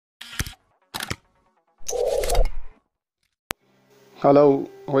Hello,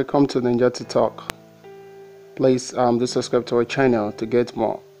 welcome to Ninja to Talk. Please do subscribe to our channel to get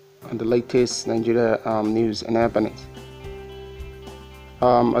more on the latest Nigeria news and happenings.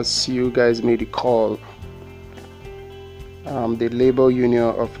 As you guys may recall, the Labor Union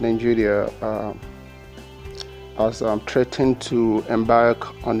of Nigeria has threatened to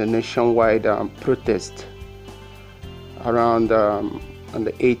embark on a nationwide protest around on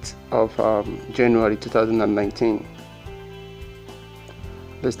the 8th of January 2019.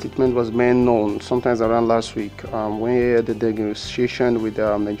 The statement was made known sometimes around last week where the negotiation with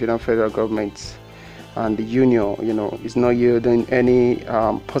the Nigerian federal government and the union, is not yielding any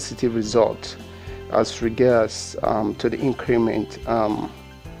positive result as regards to the increment on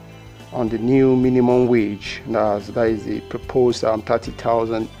the new minimum wage. That is the proposed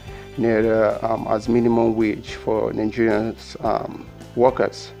 30,000 naira as minimum wage for Nigerian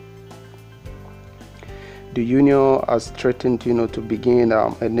workers. The union has threatened, to begin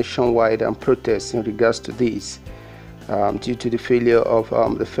a nationwide protest in regards to this, due to the failure of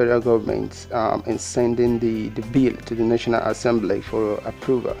the federal government in sending the bill to the National Assembly for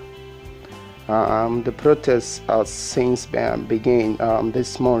approval. The protest has since begun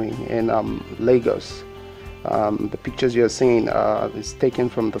this morning in Lagos. The pictures you are seeing is taken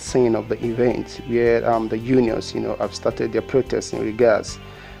from the scene of the event, where the unions, have started their protest in regards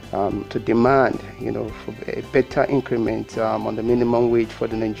to demand, for a better increment on the minimum wage for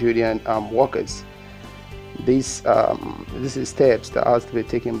the Nigerian workers. This is steps that has to be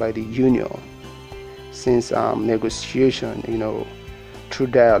taken by the union, since negotiation, through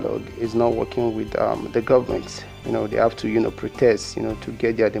dialogue is not working with the government. They have to, protest, to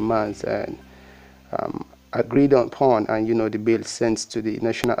get their demands and agreed upon, and the bill sent to the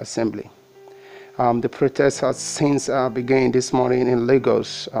National Assembly. The protest has since begun this morning in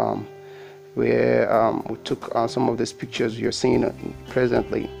Lagos, where we took some of these pictures you're seeing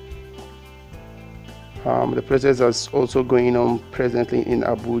presently. The protest is also going on presently in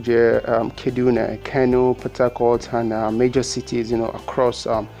Abuja, Kaduna, Kano, Port Harcourt, and major cities, across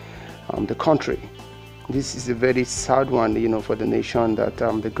the country. This is a very sad one, for the nation, that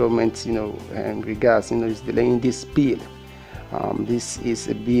the government, in regards, is delaying this bill. This is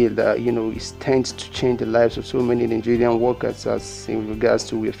a bill that is tends to change the lives of so many Nigerian workers as in regards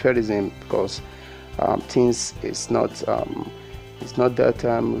to welfareism, because things is not that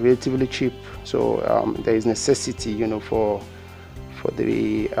relatively cheap. So there is necessity, for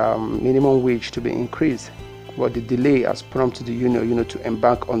the minimum wage to be increased. But the delay has prompted the union, to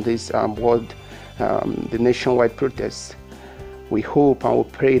embark on this the nationwide protest. We hope and we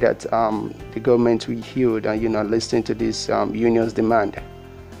pray that the government will hear and listen to this union's demand.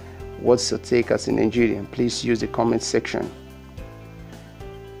 What's your take as a Nigerian? Please use the comment section.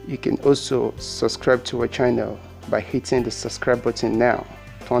 You can also subscribe to our channel by hitting the subscribe button now,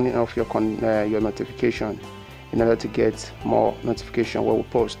 turning off your notification in order to get more notification when we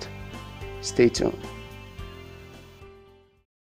post. Stay tuned.